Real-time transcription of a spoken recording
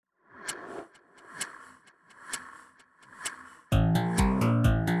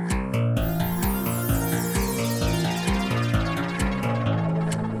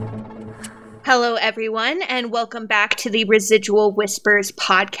Hello, everyone, and welcome back to the Residual Whispers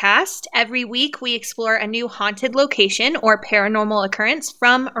podcast. Every week, we explore a new haunted location or paranormal occurrence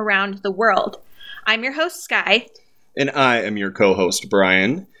from around the world. I'm your host, Sky. And I am your co-host,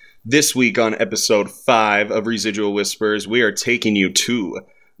 Brian. This week on episode 5 of Residual Whispers, we are taking you to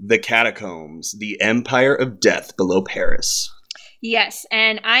the Catacombs, the Empire of Death below Paris. Yes,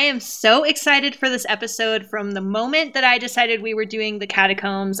 and I am so excited for this episode. From the moment that I decided we were doing the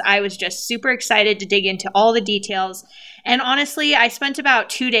Catacombs, I was just super excited to dig into all the details. And honestly, I spent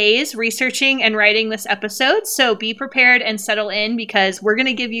about 2 days researching and writing this episode, so be prepared and settle in because we're going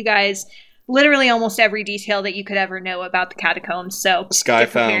to give you guys literally almost every detail that you could ever know about the Catacombs. So Sky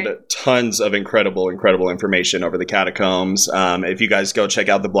found tons of incredible information over the Catacombs. If you guys go check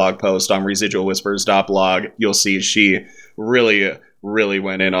out the blog post on residualwhispers.blog, you'll see she really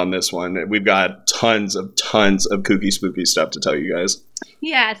went in on this one. We've got tons of kooky spooky stuff to tell you guys.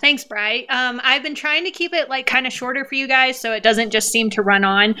 Yeah, thanks, Bri. I've been trying to keep it kind of shorter for you guys so it doesn't just seem to run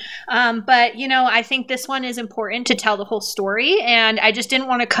on. But, I think this one is important to tell the whole story, and I just didn't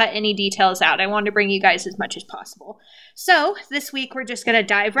want to cut any details out. I wanted to bring you guys as much as possible. So this week, we're just going to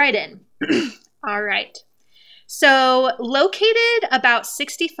dive right in. All right. So located about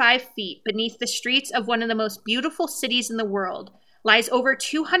 65 feet beneath the streets of one of the most beautiful cities in the world lies over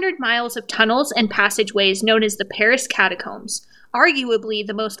 200 miles of tunnels and passageways known as the Paris Catacombs, arguably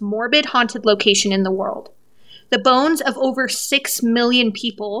the most morbid haunted location in the world. The bones of over 6 million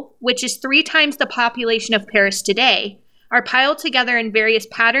people, which is 3 times the population of Paris today, are piled together in various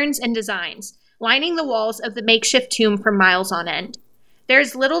patterns and designs, lining the walls of the makeshift tomb for miles on end. There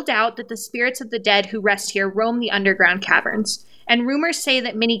is little doubt that the spirits of the dead who rest here roam the underground caverns, and rumors say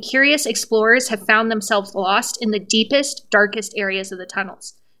that many curious explorers have found themselves lost in the deepest, darkest areas of the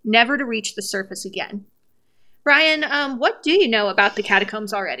tunnels, never to reach the surface again. Brian, what do you know about the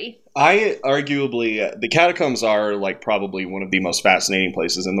Catacombs already? The Catacombs are probably one of the most fascinating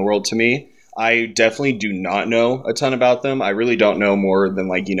places in the world to me. I definitely do not know a ton about them. I really don't know more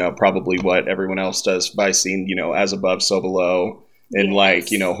than probably what everyone else does by seeing, As Above, So Below. In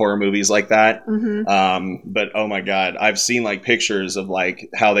horror movies like that. Mm-hmm. But oh my God, I've seen pictures of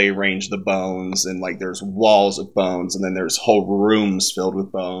how they arrange the bones and there's walls of bones and then there's whole rooms filled with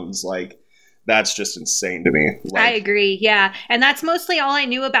bones. That's just insane to me. I agree. Yeah. And that's mostly all I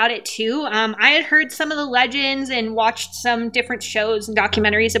knew about it too. I had heard some of the legends and watched some different shows and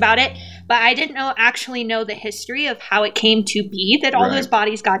documentaries about it, but I didn't actually know the history of how it came to be that all those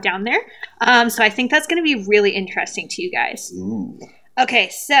bodies got down there. So I think that's going to be really interesting to you guys. Ooh. Okay.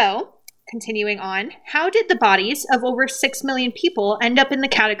 So continuing on, how did the bodies of over 6 million people end up in the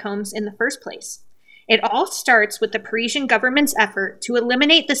catacombs in the first place? It all starts with the Parisian government's effort to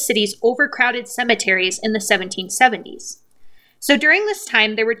eliminate the city's overcrowded cemeteries in the 1770s. So during this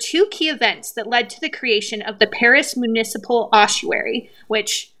time, there were 2 key events that led to the creation of the Paris Municipal Ossuary,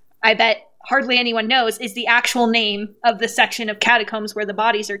 which I bet hardly anyone knows is the actual name of the section of catacombs where the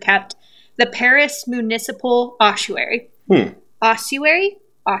bodies are kept. The Paris Municipal Ossuary. Ossuary?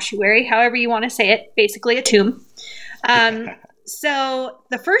 Ossuary, however you want to say it. Basically a tomb. So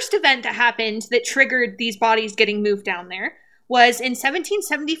the first event that happened that triggered these bodies getting moved down there was in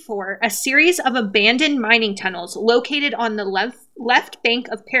 1774, a series of abandoned mining tunnels located on the left bank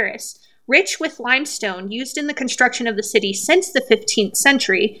of Paris, rich with limestone used in the construction of the city since the 15th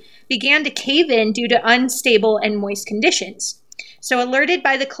century, began to cave in due to unstable and moist conditions. So alerted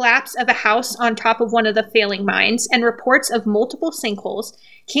by the collapse of a house on top of one of the failing mines and reports of multiple sinkholes,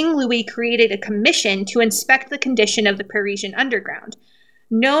 King Louis created a commission to inspect the condition of the Parisian underground,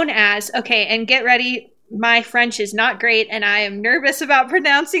 known as, and get ready, my French is not great, and I am nervous about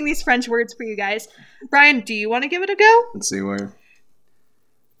pronouncing these French words for you guys. Brian, do you want to give it a go? Let's see where.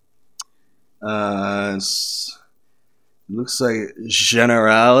 Looks like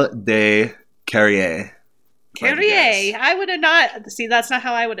General de Carrier. Carrier. I would have not. See, that's not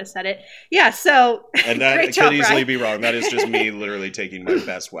how I would have said it. Yeah, so. And that could easily be wrong. That is just me literally taking my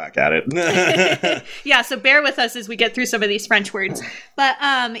best whack at it. Yeah, so bear with us as we get through some of these French words. But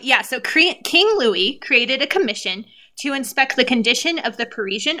so King Louis created a commission to inspect the condition of the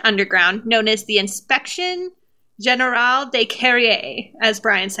Parisian underground, known as the Inspection Générale des Carriers, as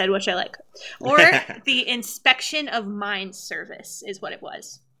Brian said, which I like. Or the Inspection of Mines Service is what it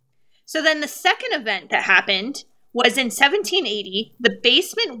was. So then the second event that happened was in 1780, the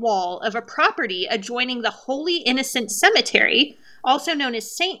basement wall of a property adjoining the Holy Innocent Cemetery, also known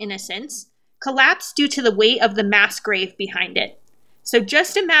as St. Innocent's, collapsed due to the weight of the mass grave behind it. So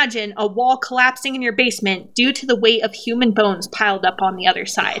just imagine a wall collapsing in your basement due to the weight of human bones piled up on the other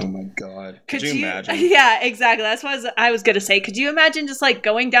side. Oh my God. Could you imagine? Yeah, exactly. That's what I was going to say. Could you imagine just like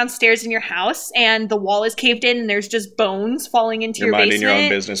going downstairs in your house and the wall is caved in and there's just bones falling into your basement? You're minding your own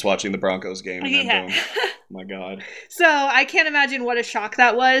business watching the Broncos game and then boom. My God. So I can't imagine what a shock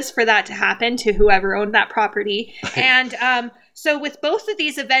that was for that to happen to whoever owned that property. And so with both of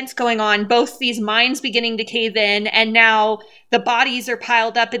these events going on, both these mines beginning to cave in, and now the bodies are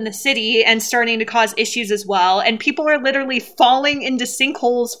piled up in the city and starting to cause issues as well. And people are literally falling into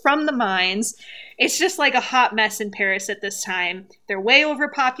sinkholes from the mines. It's just like a hot mess in Paris at this time. They're way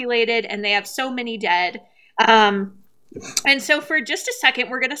overpopulated and they have so many dead. And so for just a second,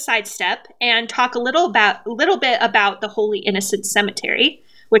 we're going to sidestep and talk a little bit about the Holy Innocents Cemetery,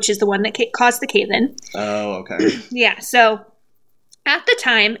 which is the one that caused the cave-in. Oh, okay. Yeah, so at the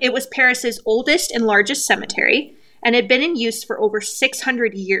time, it was Paris's oldest and largest cemetery, and had been in use for over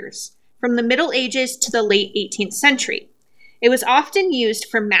 600 years, from the Middle Ages to the late 18th century. It was often used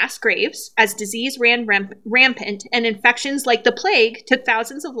for mass graves, as disease ran rampant and infections like the plague took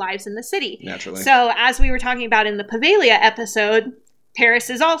thousands of lives in the city. Naturally. So, as we were talking about in the Pavelia episode, Paris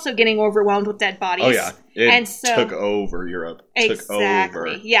is also getting overwhelmed with dead bodies. Oh, yeah. It took over Europe.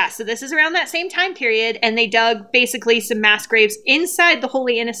 Exactly. Yeah, so this is around that same time period, and they dug basically some mass graves inside the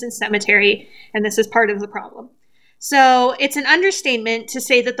Holy Innocents Cemetery, and this is part of the problem. So it's an understatement to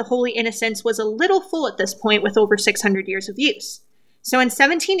say that the Holy Innocents was a little full at this point with over 600 years of use. So in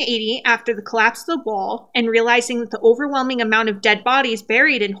 1780, after the collapse of the wall, and realizing that the overwhelming amount of dead bodies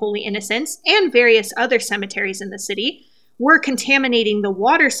buried in Holy Innocents and various other cemeteries in the city were contaminating the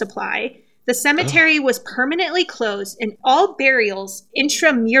water supply, the cemetery was permanently closed and all burials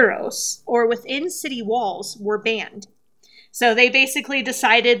intramuros, or within city walls, were banned. So they basically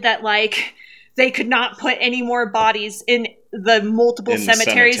decided that, like, they could not put any more bodies in the multiple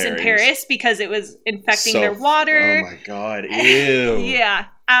cemeteries in Paris because it was infecting their water. Oh my God. Ew. Yeah,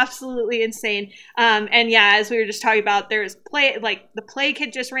 absolutely insane. And yeah, as we were just talking about, there's the plague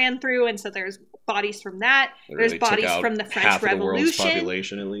had just ran through, and so there's bodies from that. There's bodies from the French Revolution. The world's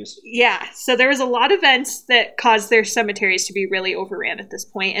population, at least. Yeah, so there was a lot of events that caused their cemeteries to be really overran at this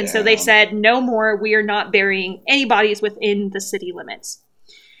point. And so they said, no more, we are not burying any bodies within the city limits.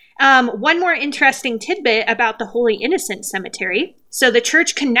 One more interesting tidbit about the Holy Innocents Cemetery. So the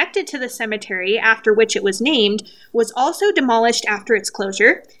church connected to the cemetery after which it was named was also demolished after its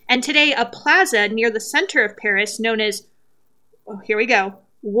closure. And today a plaza near the center of Paris known as,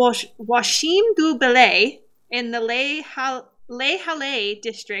 Washim du Belay in the Les Halles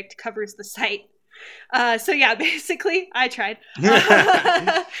district covers the site. So yeah, basically, I tried.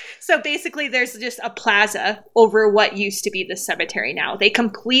 So basically, there's just a plaza over what used to be the cemetery now. They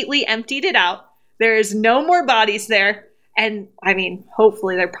completely emptied it out. There's no more bodies there. And I mean,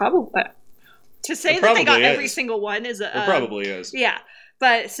 hopefully they're probably... To say that they got every single one is a... It probably is. Yeah.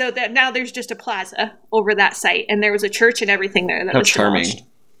 But so that now there's just a plaza over that site. And there was a church and everything there that was charming. demolished.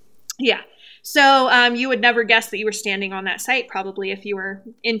 Yeah. So you would never guess that you were standing on that site probably if you were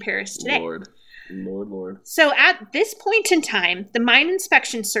in Paris today. Lord. So at this point in time, the mine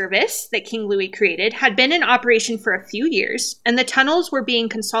inspection service that King Louis created had been in operation for a few years, and the tunnels were being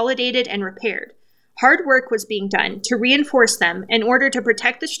consolidated and repaired. Hard work was being done to reinforce them in order to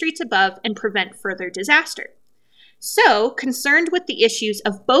protect the streets above and prevent further disaster. So, concerned with the issues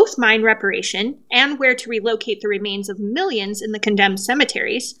of both mine reparation and where to relocate the remains of millions in the condemned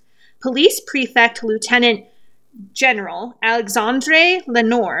cemeteries, Police Prefect Lieutenant General Alexandre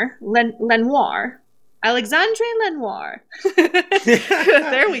Lenoir. There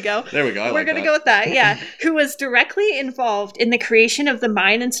we go. We're going to go with that, yeah. Who was directly involved in the creation of the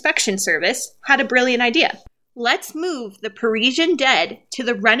Mine Inspection Service, had a brilliant idea. Let's move the Parisian dead to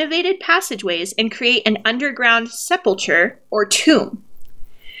the renovated passageways and create an underground sepulchre or tomb.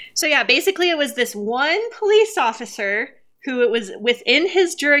 So yeah, basically it was this one police officer who it was within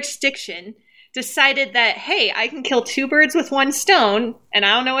his jurisdiction decided that, hey, I can kill two birds with one stone, and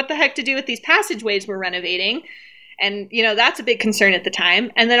I don't know what the heck to do with these passageways we're renovating. And, you know, that's a big concern at the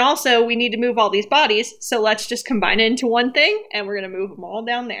time. And then also, we need to move all these bodies, so let's just combine it into one thing, and we're going to move them all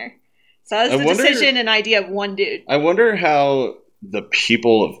down there. So that was the decision and idea of one dude. I wonder how the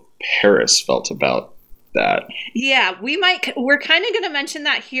people of Paris felt about that. Yeah, we're kind of going to mention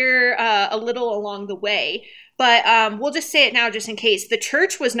that here a little along the way, but we'll just say it now just in case. The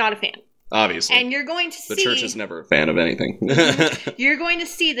church was not a fan. Obviously. And you're going to see... The church is never a fan of anything. You're going to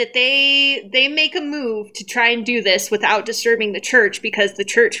see that they make a move to try and do this without disturbing the church, because the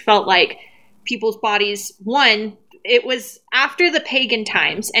church felt like people's bodies, one, it was after the pagan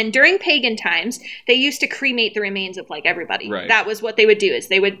times, and during pagan times, they used to cremate the remains of like everybody. Right. That was what they would do, is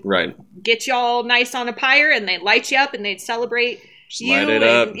they would Right. get you all nice on a pyre, and they'd light you up, and they'd celebrate Just you. light it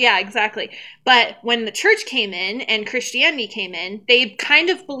up. Yeah, exactly. But when the church came in and Christianity came in, they kind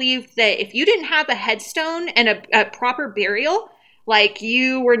of believed that if you didn't have a headstone and a proper burial, like,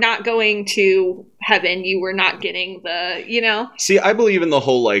 you were not going to heaven, you were not getting the, you know. See, I believe in the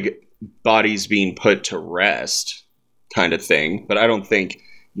whole, like, bodies being put to rest kind of thing, but I don't think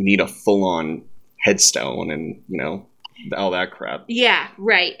you need a full-on headstone and, you know, all that crap. Yeah,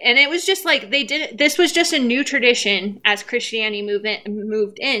 right. And it was just like this was just a new tradition as Christianity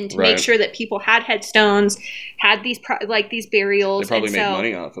moved in to make sure that people had headstones, had these these burials. They probably made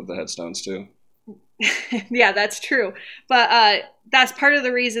money off of the headstones too. Yeah, that's true. But that's part of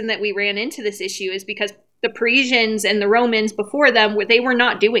the reason that we ran into this issue, is because the Parisians and the Romans before them, they were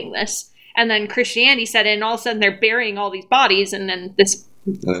not doing this. And then Christianity set in, and all of a sudden they're burying all these bodies, and then this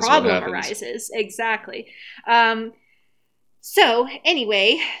problem arises. Exactly. So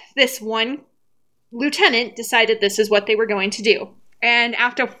anyway, this one lieutenant decided this is what they were going to do. And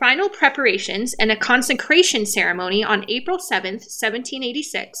after final preparations and a consecration ceremony on April 7th,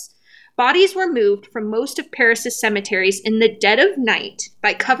 1786, bodies were moved from most of Paris's cemeteries in the dead of night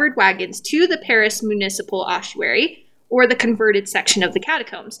by covered wagons to the Paris Municipal Ossuary, or the converted section of the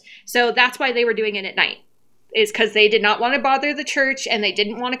catacombs. So that's why they were doing it at night, is because they did not want to bother the church and they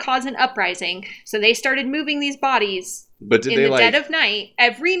didn't want to cause an uprising. So they started moving these bodies in the dead of night,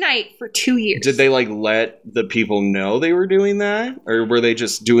 every night for 2 years. Did they let the people know they were doing that? Or were they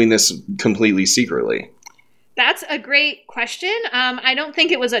just doing this completely secretly? That's a great question. I don't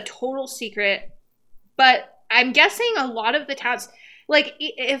think it was a total secret, but I'm guessing a lot of the towns, like,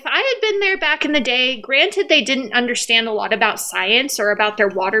 if I had been there back in the day, granted, they didn't understand a lot about science or about their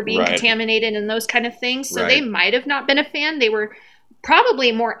water being contaminated and those kind of things, so they might have not been a fan. They were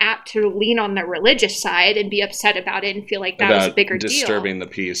probably more apt to lean on the religious side and be upset about it and feel like that was a bigger disturbing deal.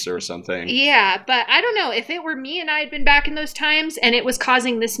 The peace or something. Yeah, but I don't know. If it were me and I had been back in those times and it was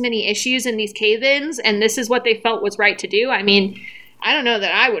causing this many issues in these cave-ins and this is what they felt was right to do, I mean, I don't know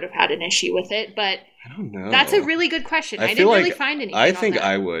that I would have had an issue with it, but I don't know. That's a really good question. I didn't really find anything. I think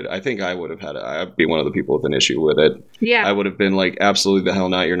I would. I think I would have had I'd be one of the people with an issue with it. Yeah. I would have been like, absolutely the hell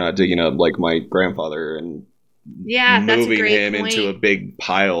not. You're not digging up like my grandfather and moving him into a big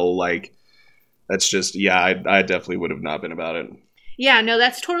pile. Like, that's just, I definitely would have not been about it. Yeah, no,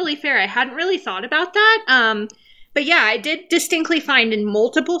 that's totally fair. I hadn't really thought about that. But yeah, I did distinctly find in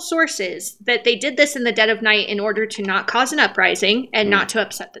multiple sources that they did this in the dead of night in order to not cause an uprising and not to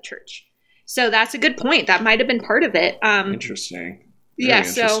upset the church. So that's a good point. That might have been part of it. Interesting. Very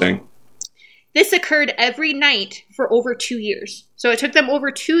interesting. So this occurred every night for over 2 years. So it took them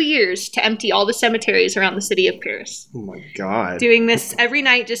over 2 years to empty all the cemeteries around the city of Paris. Oh my God. Doing this every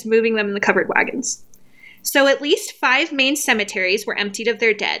night, just moving them in the covered wagons. So at least 5 main cemeteries were emptied of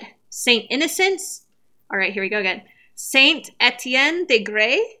their dead. St. Innocents, all right, here we go again. St. Etienne des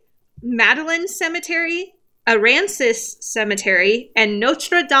Grès, Madeleine Cemetery, Aransas Cemetery, and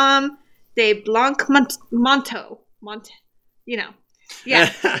Notre Dame de Blanc-Manteau.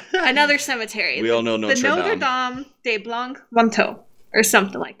 Another cemetery. We all know Notre Dame. The Notre Dame de Blanc-Manteau, or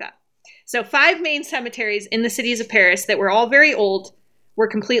something like that. So 5 main cemeteries in the cities of Paris that were all very old were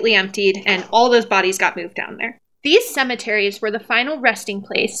completely emptied, and all those bodies got moved down there. These cemeteries were the final resting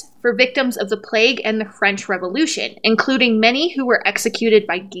place for victims of the plague and the French Revolution, including many who were executed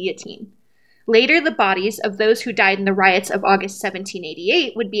by guillotine. Later, the bodies of those who died in the riots of August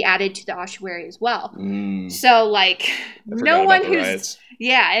 1788 would be added to the ossuary as well. So, like, no one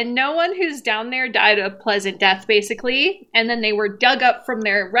who's down there died a pleasant death, basically. And then they were dug up from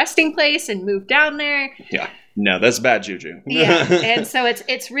their resting place and moved down there. Yeah. No, that's bad juju. Yeah. And so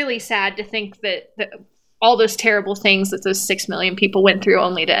it's really sad to think that all those terrible things that those 6 million people went through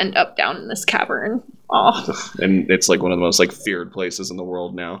only to end up down in this cavern. Oh. And it's like one of the most like feared places in the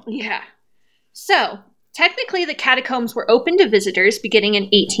world now. Yeah. So, technically the catacombs were open to visitors beginning in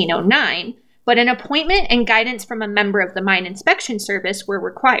 1809, but an appointment and guidance from a member of the Mine Inspection Service were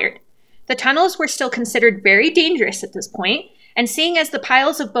required. The tunnels were still considered very dangerous at this point, and seeing as the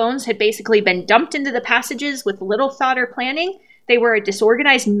piles of bones had basically been dumped into the passages with little thought or planning, they were a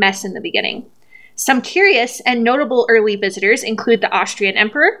disorganized mess in the beginning. Some curious and notable early visitors include the Austrian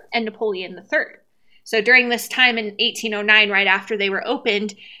Emperor and Napoleon III. So during this time in 1809, right after they were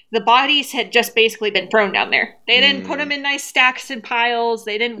opened, the bodies had just basically been thrown down there. They didn't put them in nice stacks and piles.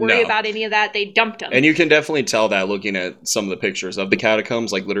 They didn't worry about any of that. They dumped them. And you can definitely tell that looking at some of the pictures of the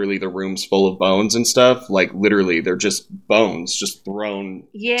catacombs, like literally the room's full of bones and stuff. Like literally they're just bones just thrown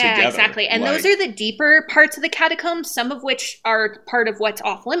together. Yeah, exactly. And those are the deeper parts of the catacombs, some of which are part of what's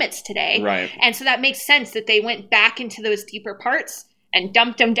off limits today. Right. And so that makes sense that they went back into those deeper parts and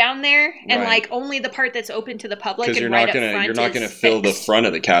dumped them down there, and like only the part that's open to the public. Because you're not gonna fill the front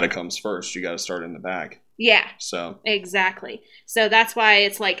of the catacombs first. You got to start in the back. Yeah. So exactly. So that's why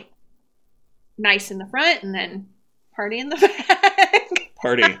it's like nice in the front and then party in the back.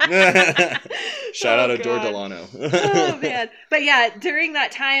 Party. Shout out Adore Delano. Oh man. But yeah, during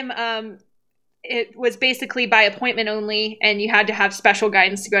that time, it was basically by appointment only, and you had to have special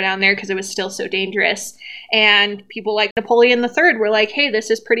guidance to go down there because it was still so dangerous. And people like Napoleon III were like, hey, this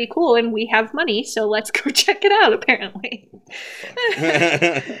is pretty cool and we have money, so let's go check it out, apparently.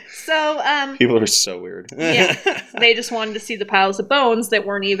 So people are so weird. Yeah, they just wanted to see the piles of bones that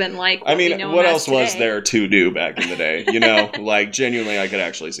weren't even like what else was there to do back in the day? You know, like genuinely I could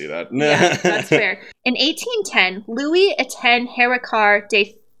actually see that. Yeah, that's fair. In 1810, Louis Etienne Héricard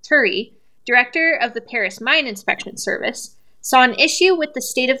de Thury, director of the Paris Mine Inspection Service, saw an issue with the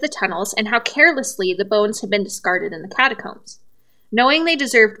state of the tunnels and how carelessly the bones had been discarded in the catacombs. Knowing they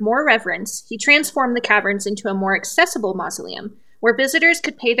deserved more reverence, he transformed the caverns into a more accessible mausoleum where visitors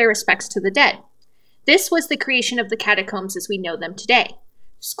could pay their respects to the dead. This was the creation of the catacombs as we know them today.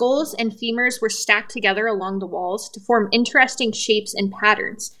 Skulls and femurs were stacked together along the walls to form interesting shapes and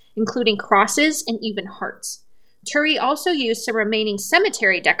patterns, including crosses and even hearts. Thury also used some remaining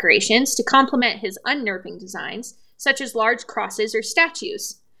cemetery decorations to complement his unnerving designs, such as large crosses or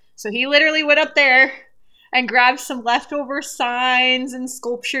statues. So he literally went up there and grabbed some leftover signs and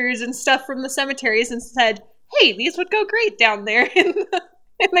sculptures and stuff from the cemeteries and said, hey, these would go great down there in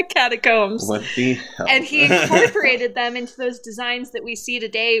the catacombs. What the hell? And he incorporated them into those designs that we see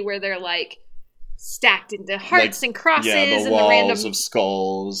today where they're like stacked into hearts and crosses, the and walls the random of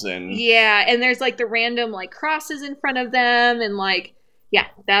skulls and and there's like the random like crosses in front of them, and like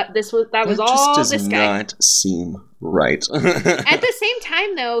that was all just this guy. Not seem right. At the same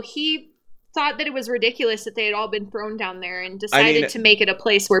time, though, he thought that it was ridiculous that they had all been thrown down there and decided to make it a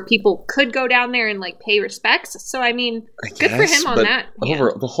place where people could go down there and like pay respects. So I mean, good for him on that.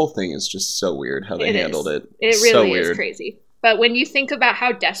 The whole thing is just so weird how they handled it. It really is crazy. But when you think about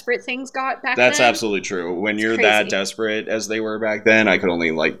how desperate things got back then... That's absolutely true. When you're that desperate as they were back then, I could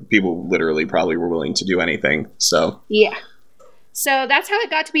only, people literally probably were willing to do anything, so... Yeah. So that's how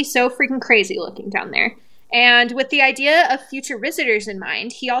it got to be so freaking crazy looking down there. And with the idea of future visitors in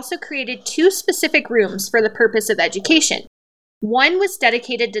mind, he also created 2 specific rooms for the purpose of education. One was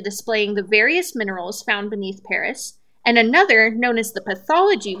dedicated to displaying the various minerals found beneath Paris, and another, known as the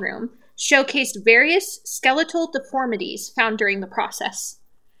pathology room, showcased various skeletal deformities found during the process.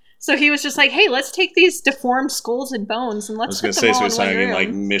 So he was just like, hey, let's take these deformed skulls and bones and let's put them all in one room. Like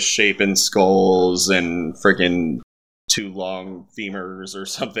misshapen skulls and freaking too long femurs or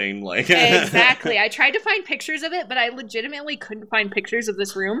something like. Exactly. I tried to find pictures of it, but I legitimately couldn't find pictures of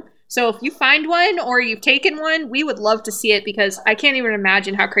this room. So if you find one or you've taken one, we would love to see it because I can't even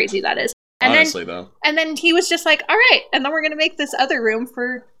imagine how crazy that is. And honestly, though. And then he was just like, all right, and then we're going to make this other room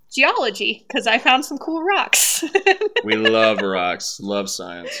for geology because I found some cool rocks. We love rocks. Love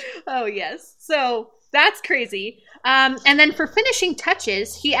science. Oh, yes. So that's crazy. And then for finishing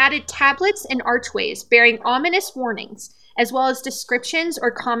touches, he added tablets and archways bearing ominous warnings, as well as descriptions or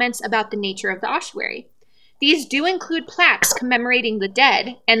comments about the nature of the ossuary. These do include plaques commemorating the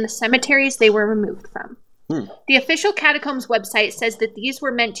dead and the cemeteries they were removed from. The official Catacombs website says that these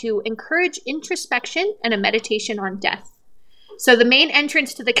were meant to encourage introspection and a meditation on death. So the main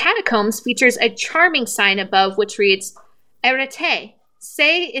entrance to the catacombs features a charming sign above which reads, Arrêtez,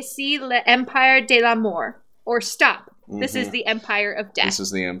 c'est ici l'empire de la mort. Or stop, this is the empire of death. This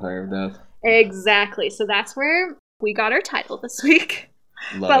is the empire of death. Exactly. So that's where we got our title this week.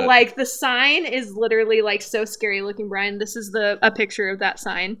 But like the sign is literally like so scary looking, Brian. This is a picture of that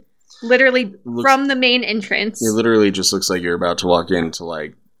sign. Literally from the main entrance. It literally just looks like you're about to walk into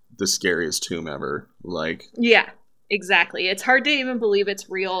like the scariest tomb ever. Like, yeah. Exactly. It's hard to even believe it's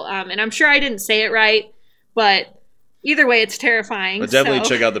real. And I'm sure I didn't say it right, but either way, it's terrifying. But definitely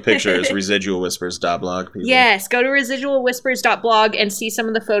check out the pictures, residualwhispers.blog. People. Yes, go to residualwhispers.blog and see some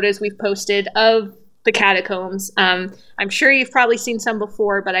of the photos we've posted of the catacombs. I'm sure you've probably seen some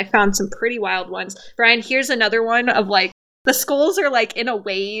before, but I found some pretty wild ones. Brian, here's another one of like The skulls are like in a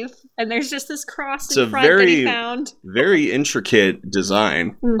wave, and there's just this cross in front that he found. Very intricate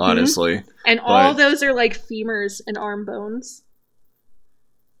design, honestly. And all those are like femurs and arm bones.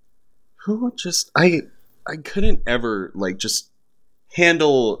 Who just I couldn't ever like just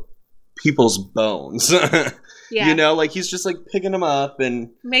handle people's bones. Yeah. You know, like he's just like picking them up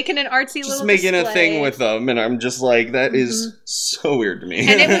and making an artsy just little making display. a thing with them, and I'm just like, that is so weird to me.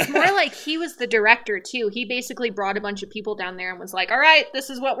 And it was more like he was the director too. He basically brought a bunch of people down there and was like, all right, this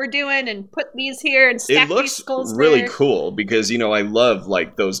is what we're doing, and put these here and stack these skulls there. It looks really cool because, you know, I love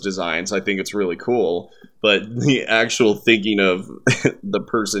like those designs. I think it's really cool. But the actual thinking of the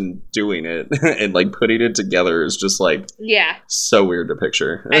person doing it and like putting it together is just like so weird to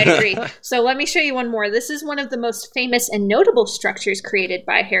picture. I agree. So let me show you one more. This is one of the most famous and notable structures created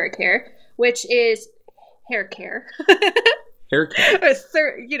by hair care, which is hair care. Hair care.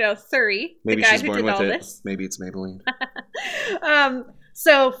 Thury, Maybe the guy she's who born did with all it. this. Maybe it's Maybelline.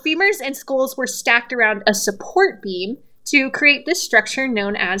 So femurs and skulls were stacked around a support beam to create this structure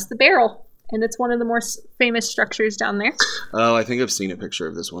known as the barrel. And it's one of the more famous structures down there. Oh, I think I've seen a picture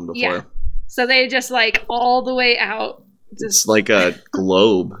of this one before. Yeah. So they just like all the way out. It's like a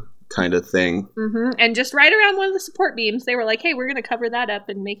globe kind of thing. Mm-hmm. And just right around one of the support beams, they were like, hey, we're going to cover that up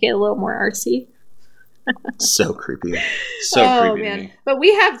and make it a little more artsy. So creepy. So creepy to me. But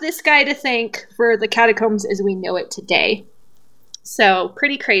we have this guy to thank for the catacombs as we know it today. So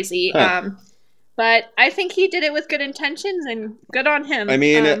pretty crazy. Huh. But I think he did it with good intentions, and good on him. I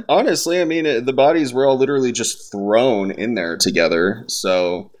mean, honestly, the bodies were all literally just thrown in there together.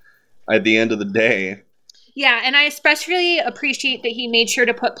 So at the end of the day. Yeah, and I especially appreciate that he made sure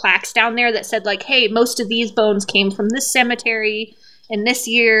to put plaques down there that said, like, hey, most of these bones came from this cemetery in this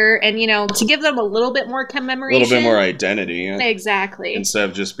year. And, you know, to give them a little bit more commemoration. A little bit more identity. Yeah. Exactly. Instead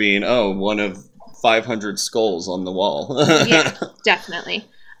of just being, one of 500 skulls on the wall. Yeah, definitely.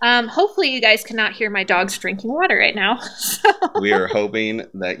 Hopefully you guys cannot hear my dogs drinking water right now. So. We are hoping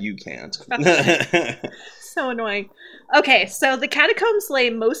that you can't. So annoying. Okay, so the catacombs lay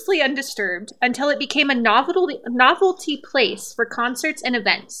mostly undisturbed until it became a novelty place for concerts and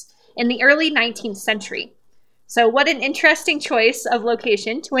events in the early 19th century. So what an interesting choice of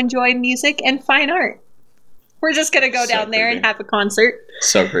location to enjoy music and fine art. We're just going to go down there and have a concert.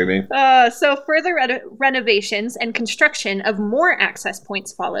 So creepy. So further renovations and construction of more access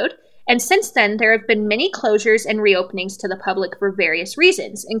points followed. And since then, there have been many closures and reopenings to the public for various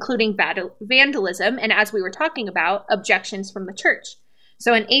reasons, including vandalism and, as we were talking about, objections from the church.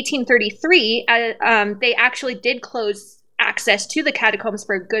 So in 1833, they actually did close access to the catacombs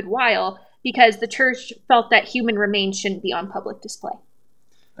for a good while because the church felt that human remains shouldn't be on public display.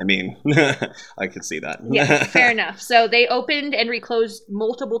 I mean, I could see that. Yeah, fair enough. So they opened and reclosed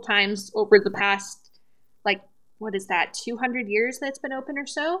multiple times over the past, 200 years that's been open or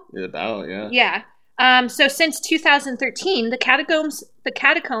so? About, yeah. Yeah. So since 2013, the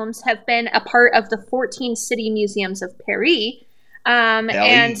catacombs have been a part of the 14 city museums of Paris.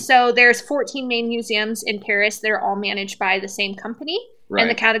 And so there's 14 main museums in Paris. They're all managed by the same company. Right.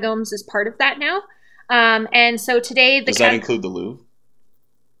 And the catacombs is part of that now. And so today... Does that include the Louvre?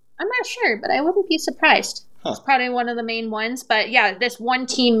 I'm not sure, but I wouldn't be surprised. Huh. It's probably one of the main ones. But yeah, this one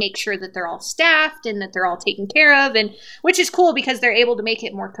team makes sure that they're all staffed and that they're all taken care of, and which is cool because they're able to make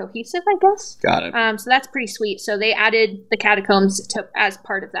it more cohesive, I guess. Got it. So that's pretty sweet. So they added the catacombs as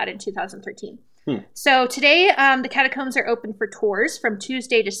part of that in 2013. So today, the catacombs are open for tours from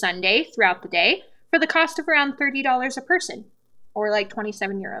Tuesday to Sunday throughout the day for the cost of around $30 a person, or like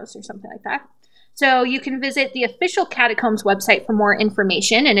 27 euros or something like that. So you can visit the official Catacombs website for more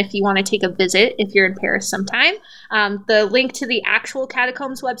information. And if you want to take a visit, if you're in Paris sometime, the link to the actual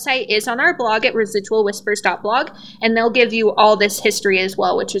Catacombs website is on our blog at residualwhispers.blog. And they'll give you all this history as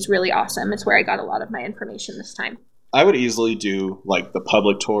well, which is really awesome. It's where I got a lot of my information this time. I would easily do like the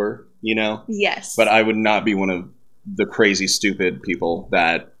public tour, you know? Yes. But I would not be one of the crazy, stupid people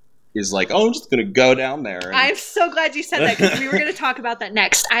that is like, I'm just going to go down there. I'm so glad you said that because we were going to talk about that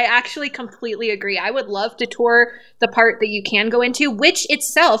next. I actually completely agree. I would love to tour the part that you can go into, which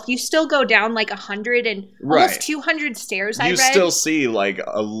itself, you still go down like 100 and almost 200 stairs, I read. You still see like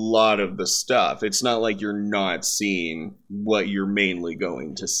a lot of the stuff. It's not like you're not seeing what you're mainly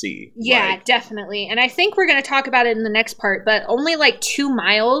going to see. Yeah, definitely. And I think we're going to talk about it in the next part, but only like 2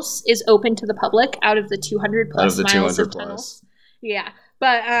 miles is open to the public out of the 200 plus miles of tunnels. Yeah.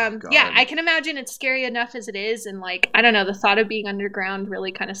 But, I can imagine it's scary enough as it is. And, like, I don't know, the thought of being underground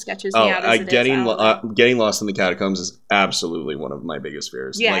really kind of sketches me out as it is. Getting lost in the catacombs is absolutely one of my biggest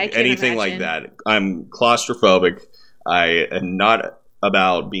fears. Yeah, like, anything like that. I'm claustrophobic. I am not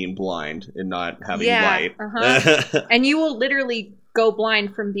about being blind and not having light. And you will literally go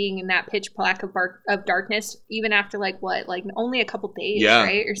blind from being in that pitch black of darkness, even after like only a couple days,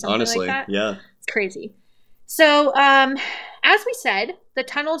 right? Or something honestly, like that. Yeah. It's crazy. So, as we said, the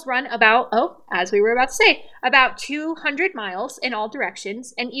tunnels run as we were about to say, about 200 miles in all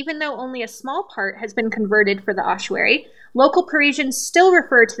directions. And even though only a small part has been converted for the ossuary, local Parisians still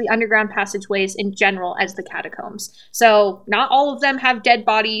refer to the underground passageways in general as the catacombs. So not all of them have dead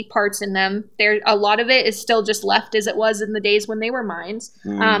body parts in them. A lot of it is still just left as it was in the days when they were mines.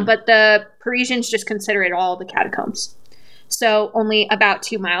 But the Parisians just consider it all the catacombs. So only about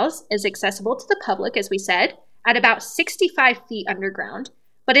 2 miles is accessible to the public, as we said, at about 65 feet underground.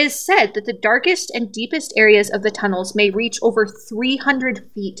 But it is said that the darkest and deepest areas of the tunnels may reach over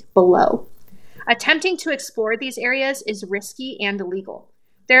 300 feet below. Attempting to explore these areas is risky and illegal.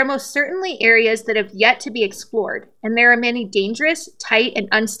 There are most certainly areas that have yet to be explored, and there are many dangerous, tight, and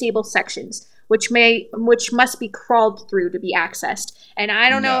unstable sections, which must be crawled through to be accessed. And I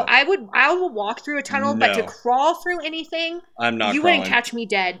don't know, I will walk through a tunnel, but to crawl through anything, I'm not. You wouldn't catch me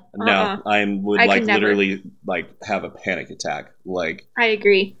dead. No, I would literally have a panic attack. I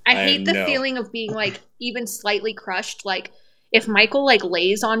agree. I hate the feeling of being even slightly crushed. If Michael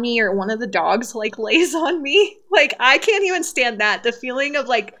lays on me or one of the dogs lays on me, I can't even stand that. The feeling of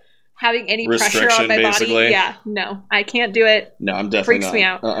having any pressure on my basically. Body. Yeah, no, I can't do it. No, I'm definitely freaks not. Me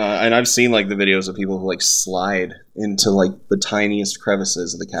out. And I've seen the videos of people who slide into the tiniest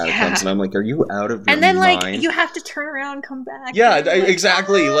crevices of the catacombs, and I'm like, are you out of your mind? And then you have to turn around and come back. Yeah,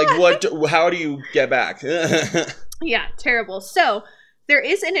 exactly. How do you get back? Yeah, terrible. So there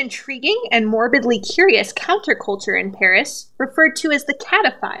is an intriguing and morbidly curious counterculture in Paris referred to as the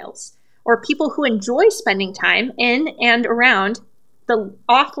cataphiles, or people who enjoy spending time in and around the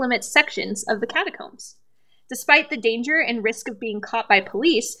off-limits sections of the catacombs. Despite the danger and risk of being caught by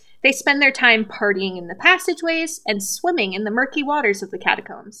police, they spend their time partying in the passageways and swimming in the murky waters of the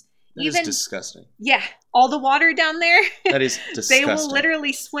catacombs. That is disgusting. Yeah, all the water down there. That is disgusting. They will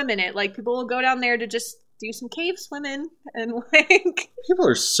literally swim in it. People will go down there to just do some cave swimming and people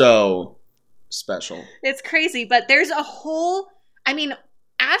are so special. It's crazy, but there's a whole,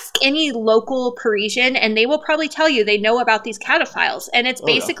 ask any local Parisian and they will probably tell you they know about these cataphiles. And it's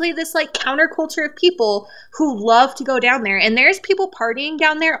basically this counterculture of people who love to go down there. And there's people partying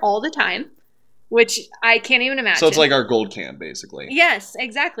down there all the time, which I can't even imagine. So it's like our gold camp, basically. Yes,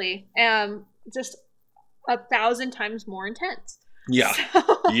 exactly. Just 1,000 times more intense. Yeah.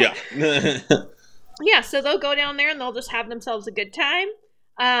 Yeah. Yeah, so they'll go down there and they'll just have themselves a good time.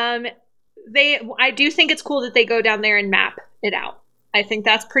 I do think it's cool that they go down there and map it out. I think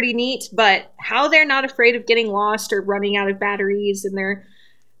that's pretty neat, but how they're not afraid of getting lost or running out of batteries and their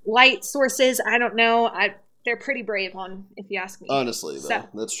light sources, I don't know. They're pretty brave if you ask me. Honestly, though,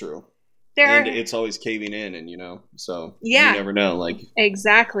 that's true. And it's always caving in and, so you never know.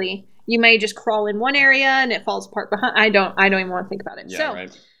 Exactly. You may just crawl in one area and it falls apart behind. I don't even want to think about it. Yeah,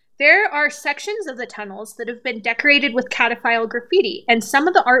 right. There are sections of the tunnels that have been decorated with cataphile graffiti, and some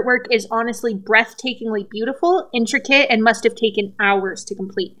of the artwork is honestly breathtakingly beautiful, intricate, and must have taken hours to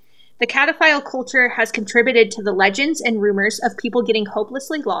complete. The cataphile culture has contributed to the legends and rumors of people getting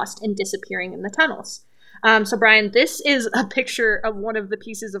hopelessly lost and disappearing in the tunnels. So, Brian, this is a picture of one of the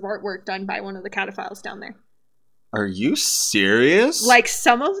pieces of artwork done by one of the cataphiles down there. Are you serious?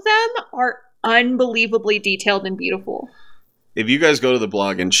 Some of them are unbelievably detailed and beautiful. If you guys go to the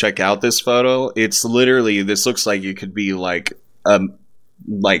blog and check out this photo, it's literally, this looks like it could be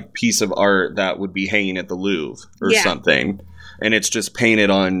a piece of art that would be hanging at the Louvre or something. And it's just painted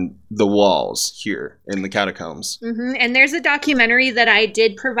on the walls here in the catacombs. Mm-hmm. And there's a documentary that I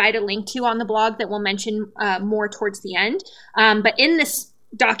did provide a link to on the blog that we'll mention more towards the end. But in this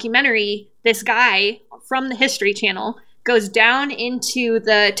documentary, this guy from the History Channel goes down into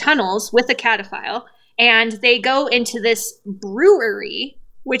the tunnels with a cataphile. And they go into this brewery,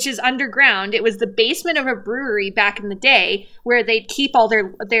 which is underground. It was the basement of a brewery back in the day where they'd keep all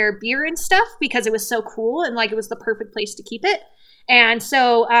their beer and stuff because it was so cool and it was the perfect place to keep it. And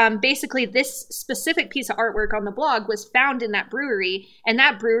so basically this specific piece of artwork on the blog was found in that brewery. And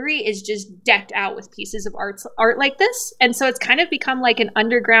that brewery is just decked out with pieces of art like this. And so it's kind of become an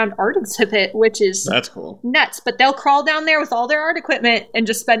underground art exhibit, which is that's cool. Nuts. But they'll crawl down there with all their art equipment and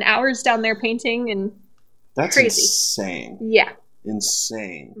just spend hours down there painting and that's crazy. Insane. Yeah.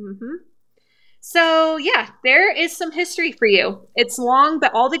 Insane. Mm-hmm. So, there is some history for you. It's long,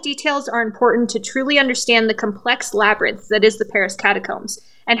 but all the details are important to truly understand the complex labyrinth that is the Paris catacombs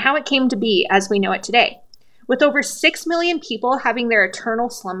and how it came to be as we know it today. With over 6 million people having their eternal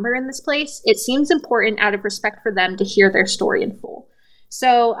slumber in this place, it seems important out of respect for them to hear their story in full.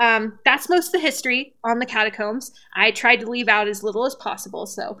 So that's most of the history on the catacombs. I tried to leave out as little as possible.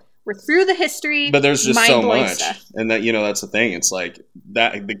 So we're through the history. But there's just so much. Stuff. And that, that's the thing. It's like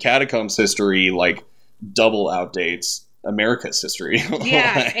that the catacombs history like double outdates America's history.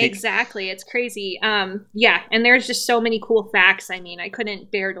 Yeah, exactly. It's crazy. Yeah. And there's just so many cool facts. I mean, I couldn't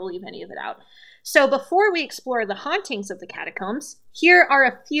bear to leave any of it out. So before we explore the hauntings of the catacombs, here are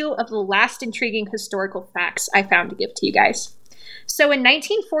a few of the last intriguing historical facts I found to give to you guys. So in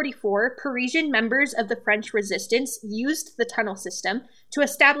 1944, Parisian members of the French resistance used the tunnel system to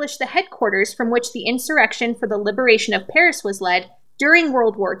establish the headquarters from which the insurrection for the liberation of Paris was led during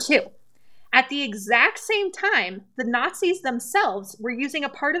World War II. At the exact same time, the Nazis themselves were using a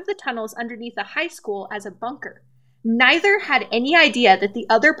part of the tunnels underneath a high school as a bunker. Neither had any idea that the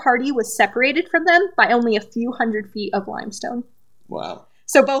other party was separated from them by only a few hundred feet of limestone. Wow.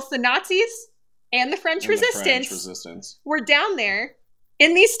 So both the Nazis and the French resistance were down there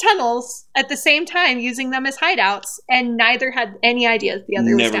in these tunnels at the same time using them as hideouts, and neither had any idea that the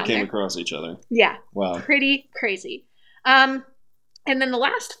other was down there. Never came across each other. Yeah. Wow. Pretty crazy. And then the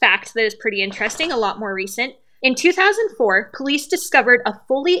last fact that is pretty interesting, a lot more recent. In 2004, police discovered a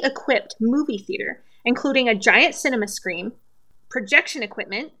fully equipped movie theater, including a giant cinema screen, projection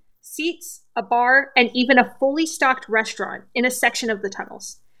equipment, seats, a bar, and even a fully stocked restaurant in a section of the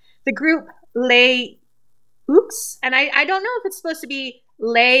tunnels. The group Les Ux, and I don't know if it's supposed to be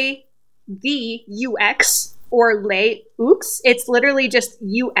Les V-U-X or Les Ux. It's literally just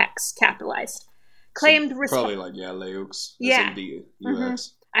U-X capitalized. Claimed probably like, yeah, Les Ux. Yeah.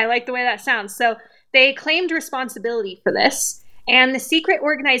 U-X. I like the way that sounds. So they claimed responsibility for this. And the secret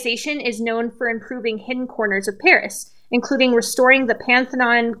organization is known for improving hidden corners of Paris, including restoring the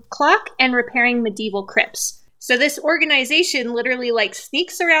Pantheon clock and repairing medieval crypts. So this organization literally like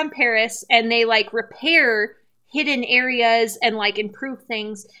sneaks around Paris and they like repair hidden areas and like improve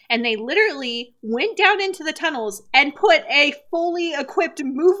things. And they literally went down into the tunnels and put a fully equipped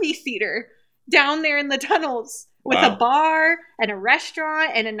movie theater down there in the tunnels with a bar and a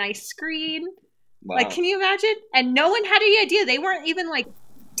restaurant and a nice screen. Wow. Like, can you imagine? And no one had any idea. They weren't even like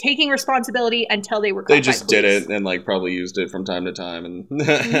taking responsibility until they were caught. They just did it and like probably used it from time to time. And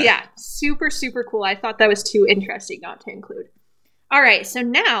yeah, super, super cool. I thought that was too interesting not to include. All right, so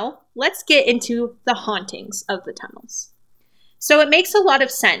now let's get into the hauntings of the tunnels. So it makes a lot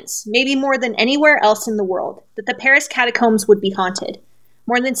of sense, maybe more than anywhere else in the world, that the Paris catacombs would be haunted.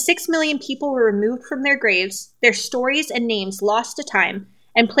 More than 6 million people were removed from their graves, their stories and names lost to time,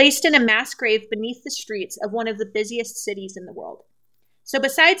 and placed in a mass grave beneath the streets of one of the busiest cities in the world. So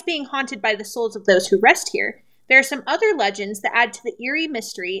besides being haunted by the souls of those who rest here, there are some other legends that add to the eerie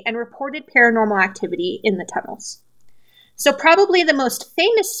mystery and reported paranormal activity in the tunnels. So probably the most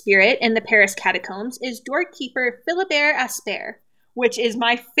famous spirit in the Paris catacombs is doorkeeper Philibert Asper, which is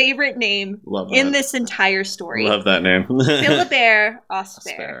my favorite name in this entire story. Love that name. Philibert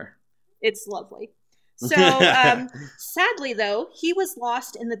Asper. It's lovely. So, sadly, though, he was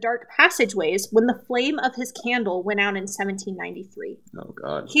lost in the dark passageways when the flame of his candle went out in 1793. Oh,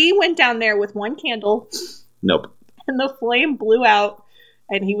 God. He went down there with one candle. Nope. And the flame blew out,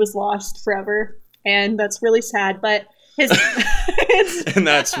 and he was lost forever. And that's really sad, but and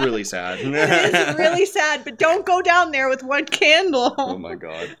that's really sad. It's really sad, but don't go down there with one candle. Oh my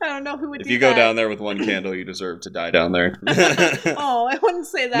God. I don't know who would do that. If you go down there with one candle, you deserve to die down there. Oh, I wouldn't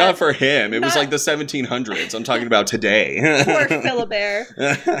say that. Not for him. It was like the 1700s. I'm talking about today. Poor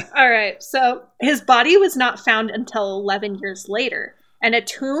Philibert. All right. So his body was not found until 11 years later. And a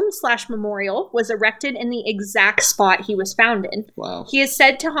tomb/memorial was erected in the exact spot he was found in. Wow. He is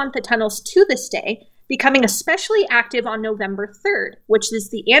said to haunt the tunnels to this day, becoming especially active on November 3rd, which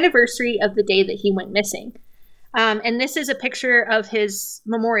is the anniversary of the day that he went missing. And this is a picture of his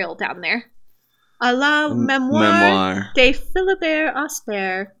memorial down there. A la mémoire de Philibert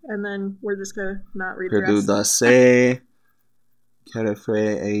Asper. And then we're just going to not read the rest.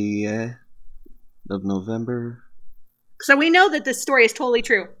 Of November. So we know that this story is totally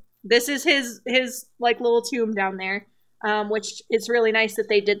true. This is his like little tomb down there, which is really nice that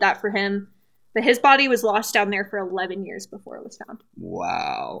they did that for him. But his body was lost down there for 11 years before it was found.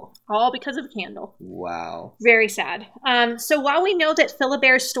 Wow. All because of a candle. Wow. Very sad. So while we know that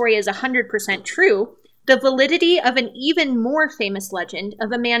Philibert's story is 100% true, the validity of an even more famous legend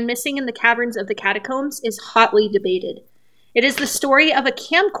of a man missing in the caverns of the catacombs is hotly debated. It is the story of a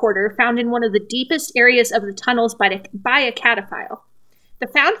camcorder found in one of the deepest areas of the tunnels by a cataphile. The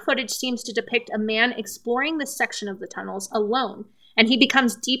found footage seems to depict a man exploring this section of the tunnels alone, and he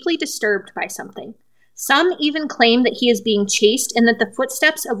becomes deeply disturbed by something. Some even claim that he is being chased and that the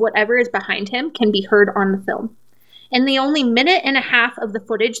footsteps of whatever is behind him can be heard on the film. In the only minute and a half of the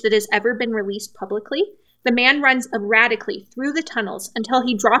footage that has ever been released publicly, the man runs erratically through the tunnels until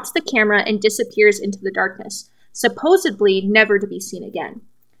he drops the camera and disappears into the darkness, supposedly never to be seen again.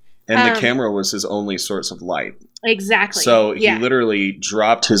 And the camera was his only source of light. Exactly. So he literally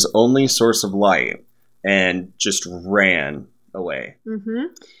dropped his only source of light and just ran away.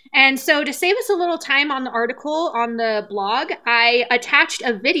 Mm-hmm. And so to save us a little time on the article on the blog, I attached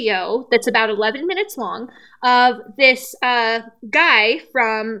a video that's about 11 minutes long of this guy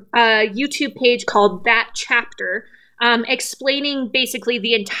from a YouTube page called That Chapter, explaining basically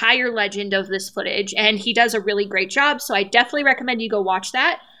the entire legend of this footage. And he does a really great job. So I definitely recommend you go watch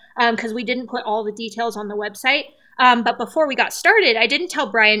that because we didn't put all the details on the website. But before we got started, I didn't tell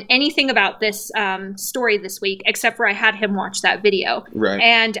Brian anything about this story this week, except for I had him watch that video. Right.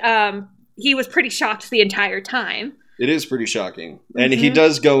 And he was pretty shocked the entire time. It is pretty shocking. And he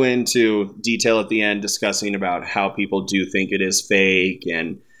does go into detail at the end discussing about how people do think it is fake.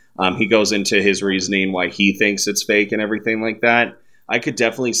 And he goes into his reasoning why he thinks it's fake and everything like that. I could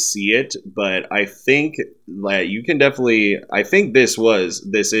definitely see it, but I think that you can definitely, I think this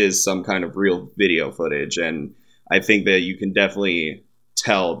is some kind of real video footage. And I think that you can definitely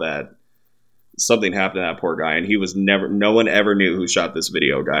tell that something happened to that poor guy. And he was no one ever knew who shot this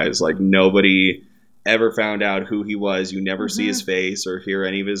video, guys. Like, nobody ever found out who he was. You never see his face or hear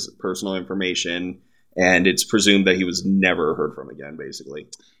any of his personal information. And it's presumed that he was never heard from again, basically.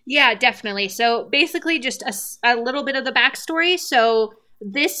 Yeah, definitely. So basically just a little bit of the backstory. So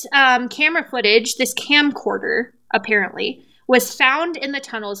this camera footage, this camcorder, apparently, was found in the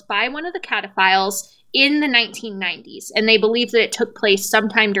tunnels by one of the cataphiles in the 1990s. And they believe that it took place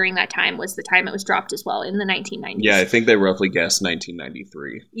sometime during that time was the time it was dropped as well, in the 1990s. Yeah, I think they roughly guessed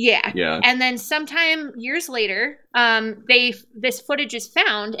 1993. Yeah. And then sometime years later, this footage is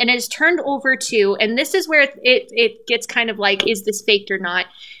found and is turned over to, and this is where it gets kind of like, is this faked or not?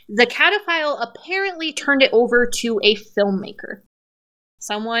 The cataphile apparently turned it over to a filmmaker,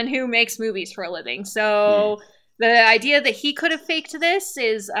 someone who makes movies for a living. So the idea that he could have faked this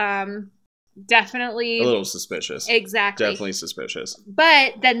is definitely a little suspicious. Exactly. Definitely suspicious.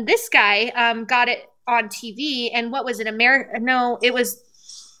 But then this guy got it on TV, and what was it? No, it was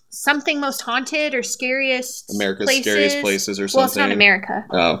something most haunted or scariest America's places. Scariest Places or something. Well, it's not America.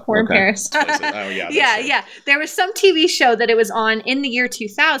 Oh, we're in Paris. Oh, yeah. Yeah. There was some TV show that it was on in the year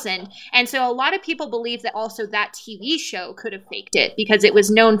 2000, and so a lot of people believe that also that TV show could have faked it because it was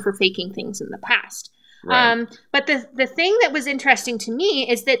known for faking things in the past. Right. But the thing that was interesting to me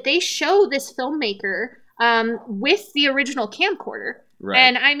is that they show this filmmaker with the original camcorder. Right.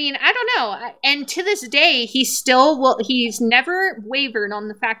 And I mean, I don't know. And to this day, he's never wavered on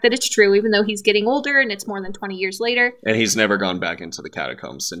the fact that it's true, even though he's getting older and it's more than 20 years later. And he's never gone back into the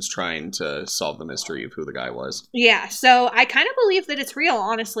catacombs since trying to solve the mystery of who the guy was. Yeah. So I kind of believe that it's real,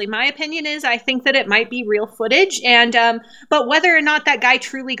 honestly. My opinion is I think that it might be real footage. And, but whether or not that guy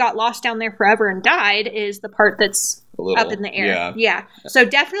truly got lost down there forever and died is the part that's up in the air. Yeah. So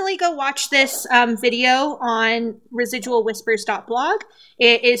definitely go watch this video on residualwhispers.blog.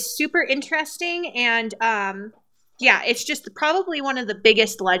 It is super interesting, and it's just probably one of the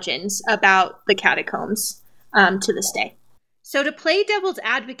biggest legends about the catacombs to this day. So to play devil's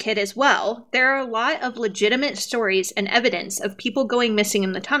advocate as well, there are a lot of legitimate stories and evidence of people going missing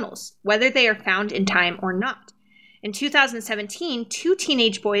in the tunnels, whether they are found in time or not. In 2017, 2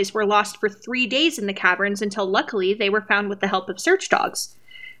 teenage boys were lost for 3 days in the caverns until luckily they were found with the help of search dogs.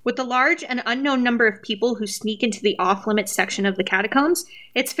 With the large and unknown number of people who sneak into the off-limits section of the catacombs,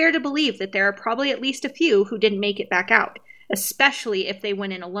 it's fair to believe that there are probably at least a few who didn't make it back out, especially if they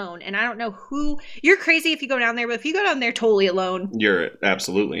went in alone. And I don't know who... You're crazy if you go down there, but if you go down there totally alone... You're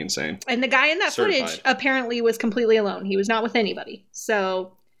absolutely insane. And the guy in that footage apparently was completely alone. He was not with anybody.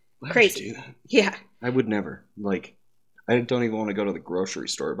 So, crazy. Would you do that? Yeah. I would never. Like, I don't even want to go to the grocery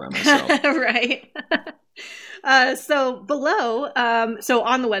store by myself. Right. So below, so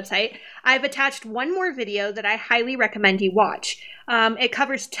on the website, I've attached one more video that I highly recommend you watch. It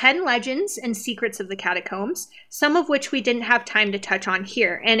covers 10 legends and secrets of the catacombs, some of which we didn't have time to touch on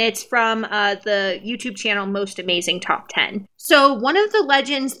here. And it's from the YouTube channel Most Amazing Top 10. So one of the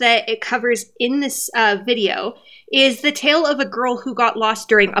legends that it covers in this video is the tale of a girl who got lost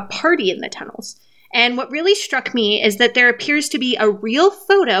during a party in the tunnels. And what really struck me is that there appears to be a real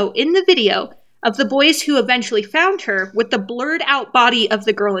photo in the video of the boys who eventually found her with the blurred out body of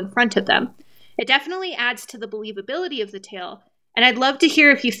the girl in front of them. It definitely adds to the believability of the tale, and I'd love to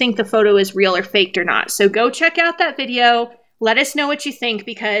hear if you think the photo is real or faked or not. So go check out that video, let us know what you think,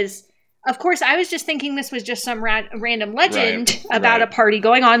 because of course, I was just thinking this was just some random legend Right, about right. a party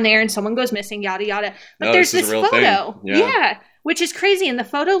going on there and someone goes missing, yada, yada. But No, there's this is this a real photo. thing. Yeah. Which is crazy. And the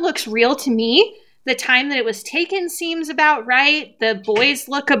photo looks real to me. The time that it was taken seems about right. The boys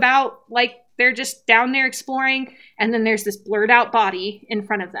look about like they're just down there exploring. And then there's this blurred out body in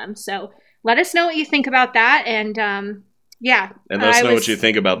front of them. So let us know what you think about that. And yeah. And let us know what you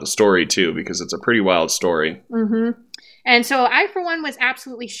think about the story, too, because it's a pretty wild story. Mm-hmm. And so I, for one, was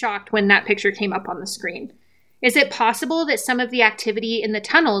absolutely shocked when that picture came up on the screen. Is it possible that some of the activity in the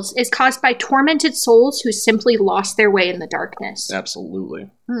tunnels is caused by tormented souls who simply lost their way in the darkness?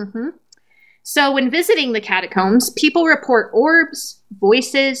 Absolutely. Mm-hmm. So when visiting the catacombs, people report orbs,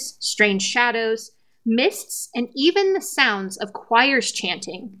 voices, strange shadows, mists, and even the sounds of choirs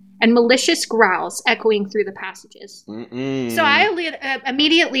chanting and malicious growls echoing through the passages. Mm-mm. So I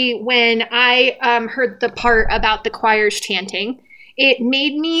immediately, when I heard the part about the choirs chanting, it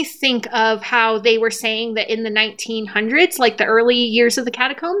made me think of how they were saying that in the 1900s, like the early years of the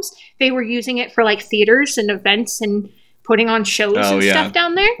catacombs, they were using it for like theaters and events and putting on shows stuff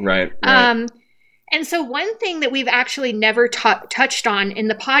down there. Right. And so one thing that we've actually never touched on in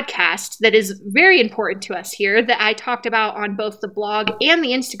the podcast that is very important to us here that I talked about on both the blog and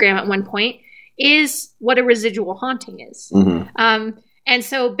the Instagram at one point is what a residual haunting is. Mm-hmm. And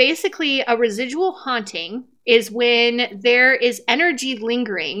so basically a residual haunting is when there is energy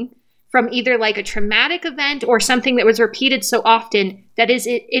lingering from either like a traumatic event or something that was repeated so often that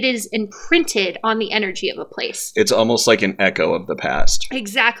it is imprinted on the energy of a place. It's almost like an echo of the past.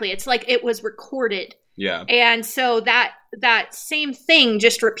 Exactly. It's like it was recorded. Yeah. And so that same thing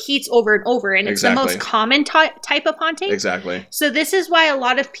just repeats over and over. And it's the most common type of haunting. Exactly. So this is why a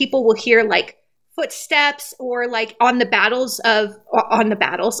lot of people will hear like footsteps or like on the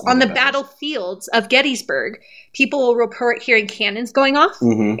battlefields of Gettysburg, people will report hearing cannons going off.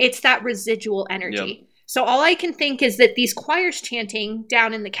 Mm-hmm. It's that residual energy. Yep. So all I can think is that these choirs chanting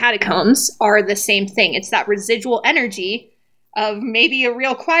down in the catacombs are the same thing. It's that residual energy of maybe a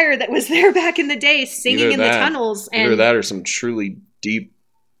real choir that was there back in the day singing in the tunnels. Either that or some truly deep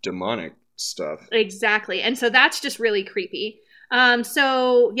demonic stuff. Exactly. And so that's just really creepy.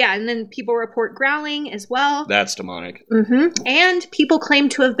 So yeah, and then people report growling as well. That's demonic. Mm-hmm. And people claim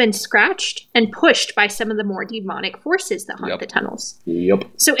to have been scratched and pushed by some of the more demonic forces that haunt the tunnels. Yep.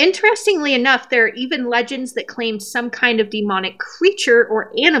 So interestingly enough, there are even legends that claim some kind of demonic creature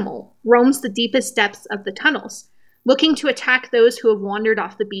or animal roams the deepest depths of the tunnels, looking to attack those who have wandered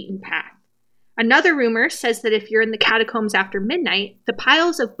off the beaten path. Another rumor says that if you're in the catacombs after midnight, the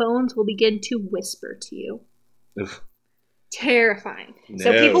piles of bones will begin to whisper to you. Oof. Terrifying. No.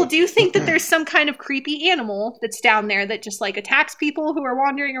 So people do think that there's some kind of creepy animal that's down there that just like attacks people who are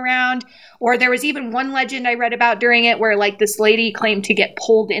wandering around. Or there was even one legend I read about during it where like this lady claimed to get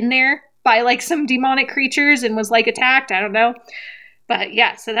pulled in there by like some demonic creatures and was like attacked. I don't know. But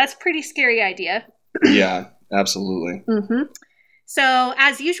yeah, so that's a pretty scary idea. Yeah, absolutely. Mm-hmm. So,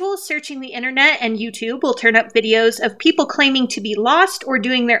 as usual, searching the internet and YouTube will turn up videos of people claiming to be lost or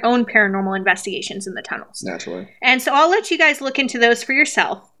doing their own paranormal investigations in the tunnels. Naturally. And so I'll let you guys look into those for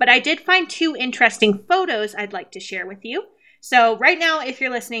yourself. But I did find 2 interesting photos I'd like to share with you. So right now, if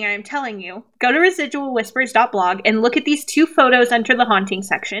you're listening, I am telling you, go to residualwhispers.blog and look at these 2 photos under the haunting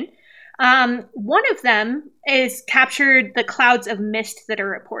section. One of them is captured the clouds of mist that are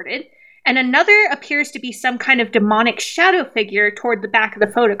reported. And another appears to be some kind of demonic shadow figure toward the back of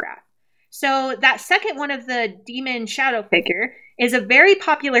the photograph. So that second one of the demon shadow figure is a very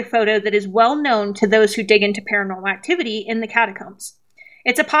popular photo that is well known to those who dig into paranormal activity in the catacombs.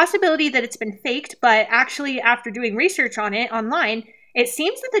 It's a possibility that it's been faked, but actually after doing research on it online, it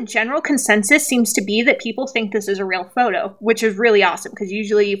seems that the general consensus seems to be that people think this is a real photo, which is really awesome because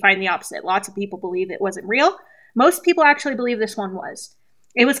usually you find the opposite. Lots of people believe it wasn't real. Most people actually believe this one was.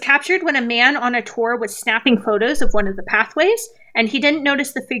 It was captured when a man on a tour was snapping photos of one of the pathways, and he didn't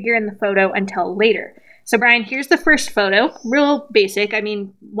notice the figure in the photo until later. So, Brian, here's the first photo. Real basic. I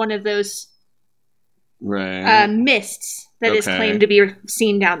mean, one of those mists that is claimed to be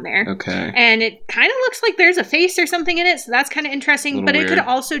seen down there. Okay. And it kind of looks like there's a face or something in it, so that's kind of interesting. But weird. It could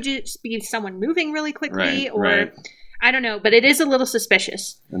also just be someone moving really quickly, right. I don't know, but it is a little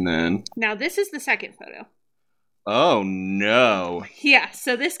suspicious. And then? Now, this is the second photo. Oh, no. Yeah,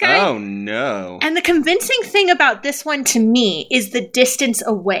 so this guy... Oh, no. And the convincing thing about this one to me is the distance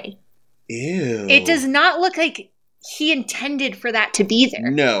away. Ew. It does not look like he intended for that to be there.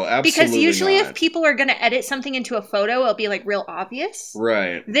 No, absolutely because usually not. If people are going to edit something into a photo, it'll be like real obvious.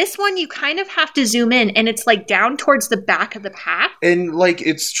 Right. This one, you kind of have to zoom in, and it's like down towards the back of the path. And like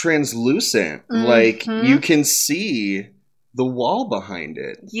it's translucent. Mm-hmm. Like you can see the wall behind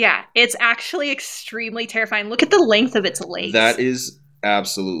it. Yeah, it's actually extremely terrifying. Look at the length of its legs. That is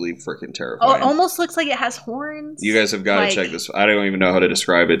absolutely freaking terrifying. Oh, it almost looks like it has horns. You guys have got to check this. I don't even know how to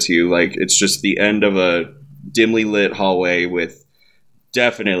describe it to you. Like, it's just the end of a dimly lit hallway with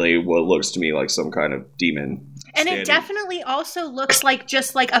definitely what looks to me like some kind of demon. And it definitely also looks like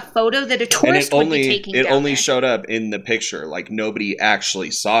just like a photo that a tourist would be taking. It only showed up in the picture. Like, nobody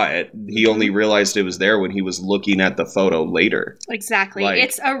actually saw it. He only realized it was there when he was looking at the photo later. Exactly.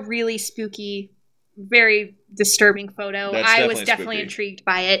 It's a really spooky, very disturbing photo. I was definitely intrigued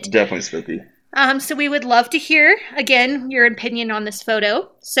by it. Definitely spooky. So we would love to hear, again, your opinion on this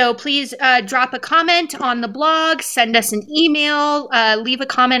photo. So please drop a comment on the blog, send us an email, leave a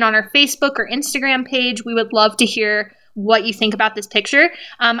comment on our Facebook or Instagram page. We would love to hear what you think about this picture.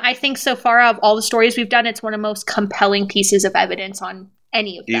 I think so far of all the stories we've done, it's one of the most compelling pieces of evidence on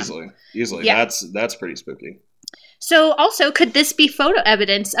any of them. Easily. Yeah. That's pretty spooky. So also, could this be photo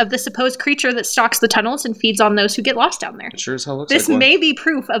evidence of the supposed creature that stalks the tunnels and feeds on those who get lost down there? It sure as hell looks this like one. may be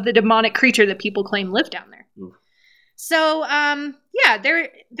proof of the demonic creature that people claim live down there. Oof. So, yeah,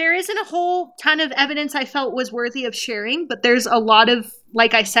 there isn't a whole ton of evidence I felt was worthy of sharing, but there's a lot of,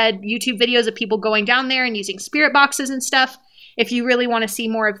 like I said, YouTube videos of people going down there and using spirit boxes and stuff. If you really want to see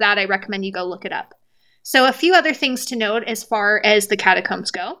more of that, I recommend you go look it up. So a few other things to note as far as the catacombs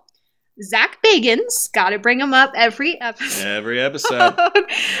go. Zach Bagans, gotta bring him up every episode. Every episode.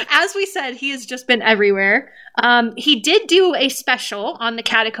 As we said, he has just been everywhere. He did do a special on the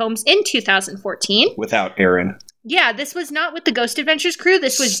catacombs in 2014. Without Aaron. Yeah, this was not with the Ghost Adventures crew.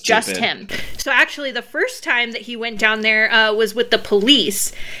 This was just him. So actually, the first time that he went down there was with the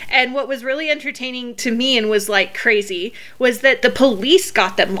police. And what was really entertaining to me and was like crazy was that the police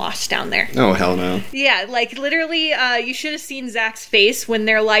got them lost down there. Oh, hell no. Yeah, like literally, you should have seen Zach's face when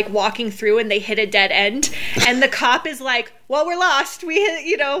they're like walking through and they hit a dead end. And the cop is like, well, we're lost. We hit,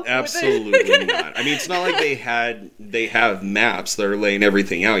 you know. Absolutely not. I mean, it's not like they have maps that are laying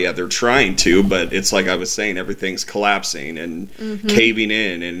everything out. Yeah, they're trying to, but it's like I was saying, everything's collapsing and caving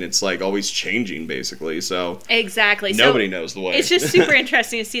in, and it's like always changing, basically. So exactly, nobody knows the way. It's just super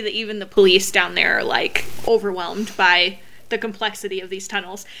interesting to see that even the police down there are like overwhelmed by the complexity of these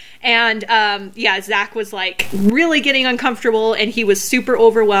tunnels. And yeah, Zach was like really getting uncomfortable, and he was super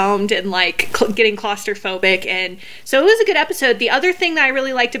overwhelmed and like getting claustrophobic, and so it was a good episode. The other thing that I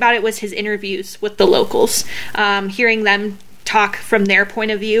really liked about it was his interviews with the locals. Hearing them talk from their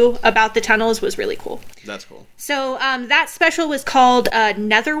point of view about the tunnels was really cool. That's cool. So that special was called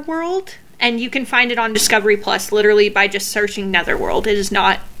Netherworld, and you can find it on Discovery Plus literally by just searching Netherworld. It is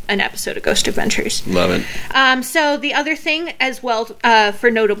not an episode of Ghost Adventures. Love it. So the other thing as well for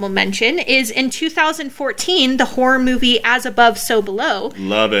notable mention is in 2014, the horror movie As Above, So Below.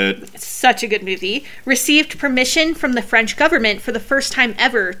 Love it. Such a good movie. Received permission from the French government for the first time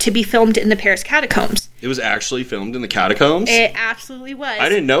ever to be filmed in the Paris catacombs. It was actually filmed in the catacombs? It absolutely was. I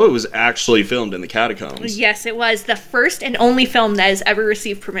didn't know it was actually filmed in the catacombs. Yes, it was the first and only film that has ever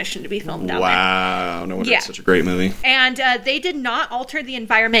received permission to be filmed down there. Wow. No wonder it's such a great movie. And they did not alter the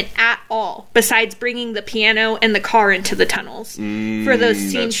environment at all, besides bringing the piano and the car into the tunnels for those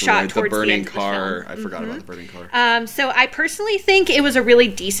scenes shot towards the end of the film. I forgot about the burning car. So I personally think it was a really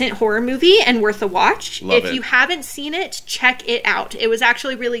decent horror movie and worth a watch. If you haven't seen it, check it out. It was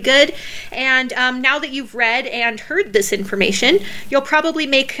actually really good. And now that you've read and heard this information, you'll probably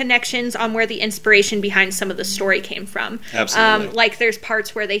make connections on where the inspiration behind some of the story came from. Absolutely. Like there's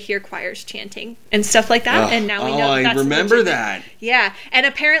parts where they hear choirs chanting and stuff like that. And now we know that's I remember that. Yeah. And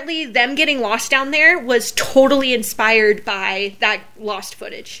apparently them getting lost down there was totally inspired by that lost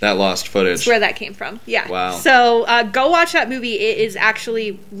footage. That's where that came from. Yeah. Wow. So go watch that movie. It is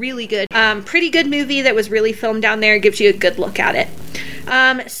actually really good. Pretty good movie that was really filmed down there. Gives you a good look at it.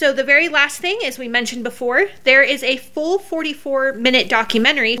 So the very last thing, as we mentioned before, there is a full 44-minute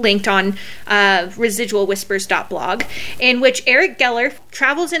documentary linked on residualwhispers.blog in which Eric Geller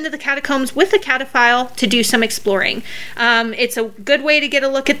travels into the catacombs with a cataphile to do some exploring. It's a good way to get a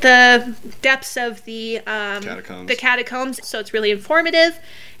look at the depths of the catacombs, so it's really informative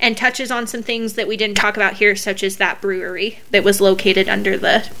and touches on some things that we didn't talk about here, such as that brewery that was located in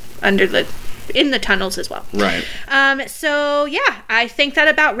the tunnels as well. Right. So yeah, I think that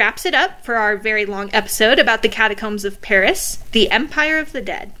about wraps it up for our very long episode about the catacombs of Paris, the Empire of the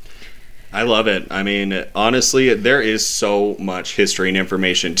Dead. I love it. I mean, honestly, there is so much history and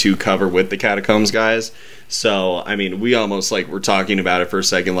information to cover with the catacombs, guys. So, I mean, we almost we're talking about it for a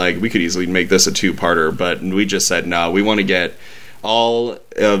second, we could easily make this a two-parter, but we just said, no, we want to get all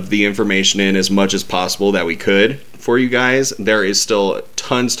of the information in as much as possible that we could for you guys. There is still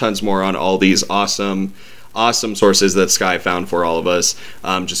tons more on all these awesome awesome sources that Sky found for all of us.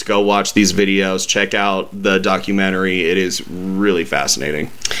 Just go watch these videos, check out the documentary. It is really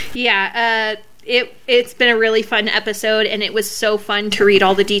fascinating. Yeah, it's been a really fun episode, and it was so fun to read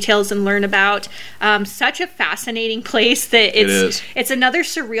all the details and learn about such a fascinating place that it's another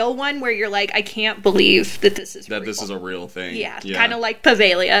surreal one where you're like, I can't believe that this is a real thing. Yeah. Kind of like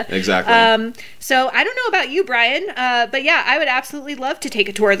Pavalia. Exactly. So I don't know about you, Brian, but yeah, I would absolutely love to take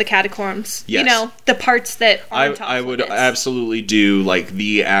a tour of the catacombs. Yes. You know, the parts that aren't I would absolutely do like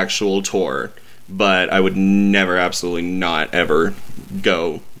the actual tour, but I would never, absolutely not ever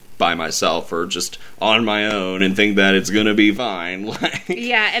go by myself or just on my own and think that it's gonna be fine.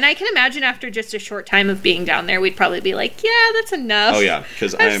 Yeah, and I can imagine after just a short time of being down there, we'd probably be like, yeah, that's enough. Oh yeah,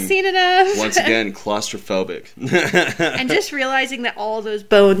 because I've seen enough. Once again, claustrophobic. And just realizing that all those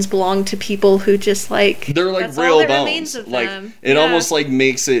bones belong to people who just like, they're like that's real all that bones. Remains of like them. It almost like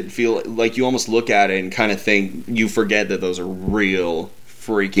makes it feel like you almost look at it and kind of think, you forget that those are real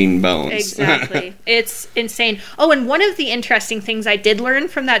freaking bones. Exactly. It's insane. Oh, and one of the interesting things I did learn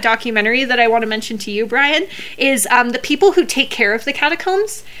from that documentary that I want to mention to you, Brian, is the people who take care of the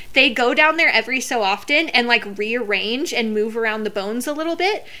catacombs, they go down there every so often and like rearrange and move around the bones a little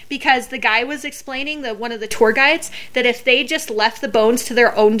bit, because the guy was explaining, one of the tour guides, that if they just left the bones to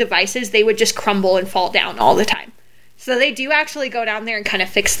their own devices, they would just crumble and fall down all the time. So they do actually go down there and kind of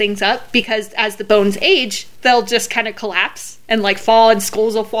fix things up, because as the bones age, they'll just kind of collapse and like fall, and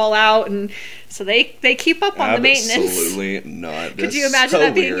skulls will fall out, and so they keep up on the maintenance. Absolutely not. Could you imagine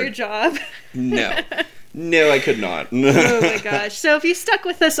that being your job? No. No, I could not. Oh my gosh. So if you stuck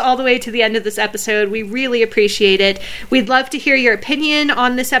with us all the way to the end of this episode, we really appreciate it. We'd love to hear your opinion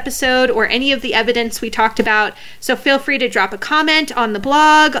on this episode or any of the evidence we talked about. So feel free to drop a comment on the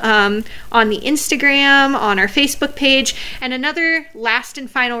blog, on the Instagram, on our Facebook page. And another last and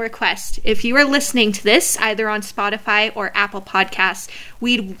final request. If you are listening to this, either on Spotify or Apple Podcasts,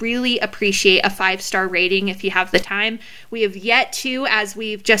 we'd really appreciate a 5-star rating if you have the time. We have yet to, as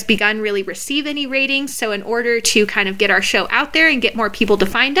we've just begun, really receive any ratings. So in order to kind of get our show out there and get more people to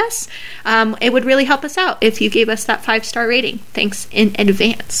find us, it would really help us out if you gave us that 5-star rating. Thanks in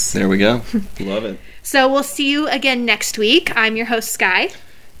advance. There we go. Love it. So we'll see you again next week. I'm your host, Sky.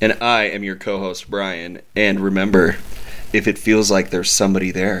 And I am your co-host, Brian. And remember, if it feels like there's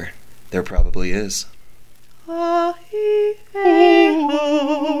somebody there, there probably is. No,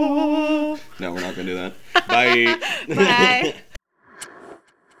 we're not going to do that. Bye. Bye.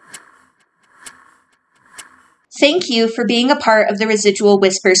 Thank you for being a part of the Residual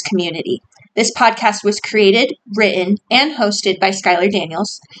Whispers community. This podcast was created, written, and hosted by Skylar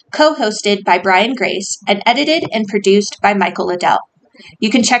Daniels, co-hosted by Brian Grace, and edited and produced by Michael Liddell. You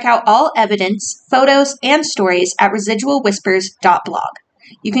can check out all evidence, photos, and stories at residualwhispers.blog.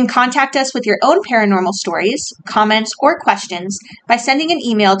 You can contact us with your own paranormal stories, comments, or questions by sending an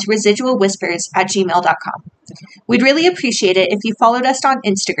email to residualwhispers@gmail.com. We'd really appreciate it if you followed us on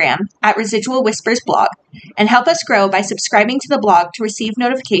Instagram at Residual Whispers Blog, and help us grow by subscribing to the blog to receive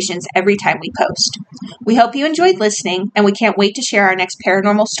notifications every time we post. We hope you enjoyed listening, and we can't wait to share our next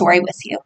paranormal story with you.